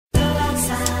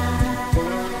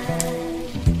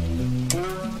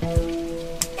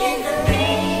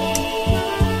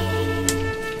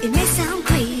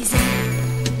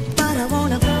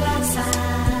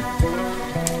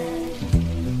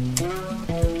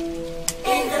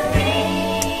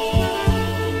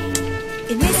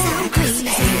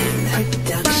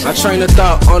I train a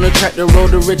thought on the track, the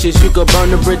road to riches. You could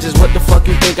burn the bridges, what the fuck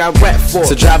you think I rap for?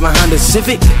 To drive a Honda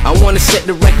Civic? I wanna set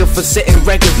the record for setting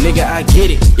records. Nigga, I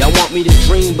get it. Y'all want me to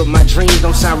dream, but my dreams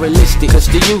don't sound realistic. Cause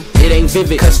to you, it ain't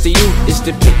vivid. Cause to you, it's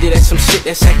depicted as some shit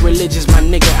that's sacrilegious. My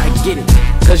nigga, I get it.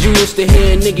 Cause you used to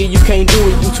hear, nigga, you can't do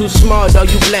it. You too smart, dog,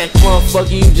 you black,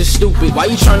 motherfucker, you just stupid. Why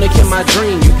you tryna kill my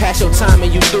dream? You passed your time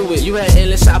and you threw it. You had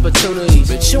endless opportunities,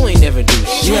 but you ain't never do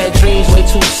shit. You had dreams way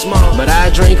too small, but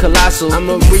I dream colossal.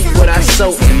 I'ma reap what I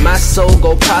sow, and my soul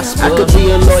go prosper. I could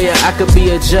be a lawyer, I could be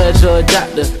a judge or a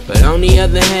doctor, but on the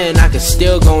other hand, I could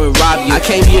still go and rob you. I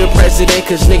can't be the president,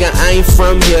 cause nigga, I ain't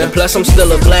from here. And plus, I'm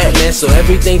still a black man, so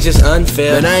everything's just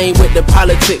unfair. But I ain't with the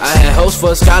politics, I had hopes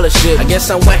for a scholarship. I guess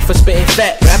I'm whack for spitting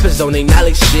facts. Rappers don't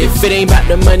acknowledge shit. If it ain't about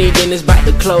the money, then it's about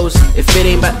the clothes. If it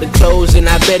ain't about the clothes, then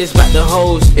I bet it's about the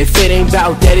hoes. If it ain't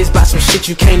about that, it's about some shit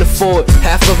you can't afford.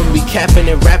 Half of them be capping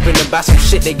and rapping about some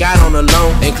shit they got on the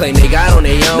loan and claim they got on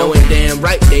their own, knowing damn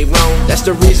right they wrong. That's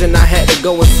the reason I had to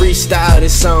go and freestyle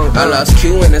this song. I lost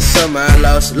Q in the summer, I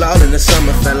lost Law in the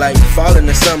summer, felt like fall in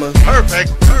the summer.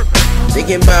 Perfect.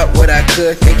 Thinking about what I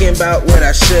could, thinking about what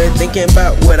I should, thinking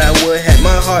about what I would. Had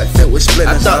my heart filled with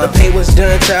splinters. I thought the pain was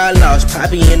done till I lost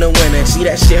Poppy in the winter. See,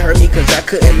 that shit hurt me cause I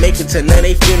couldn't make it to none of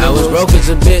they funerals. I was broke as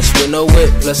a bitch with no whip,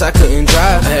 plus I couldn't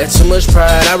drive. I had too much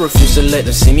pride, I refused to let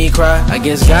them see me cry. I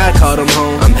guess God called them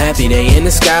home, I'm happy they in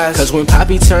the skies. Cause when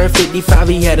Poppy turned 55,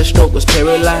 he had a stroke, was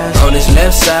paralyzed. On his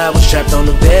left side, was trapped on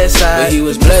the bedside. But he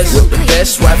was blessed with the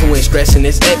best wife who ain't stressing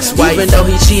his ex-wife. Even though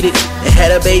he cheated and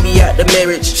had a baby out the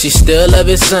marriage, she still love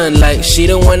his son like she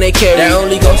the one they carry. That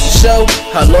only goes to show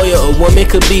how loyal a woman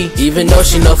could be, even though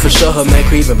she know for sure her man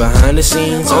creeping behind the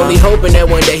scenes. Only hoping that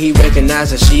one day he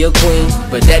recognizes she a queen,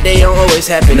 but that day don't always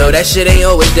happen. No, that shit ain't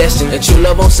always destined. That true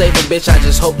love won't save a bitch, I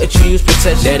just hope that you use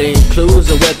protection. That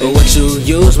includes a weapon, what you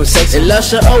use when sex. And love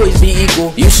should always be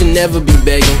equal, you should never be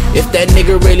begging. If that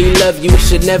nigga really love you, it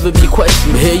should never be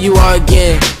questioned. But here you are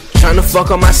again, tryna fuck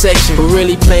on my section, who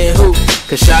really playing who?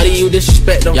 Cause shawty, you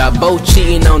disrespect them. Y'all both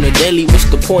cheating on the daily, what's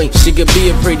the point? She could be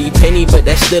a pretty penny, but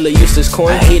that's still a useless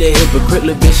coin. I hate a hypocrite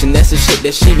little bitch, and that's the shit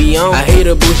that she be on. I hate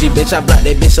a bougie bitch, I block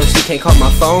that bitch so she can't call my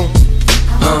phone.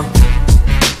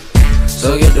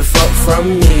 So get the fuck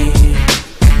from me.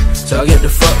 So get the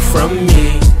fuck from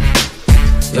me.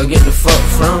 Yo, get the fuck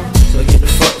from. So get the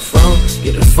fuck from.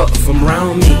 Get the fuck from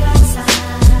round me.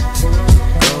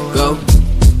 Go,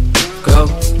 go.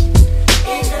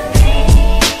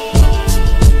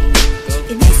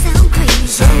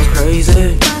 Sounds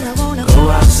crazy, go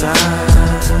outside,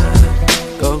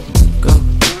 go, go,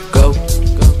 go, go.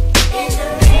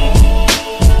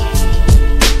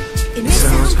 It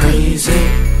sounds crazy.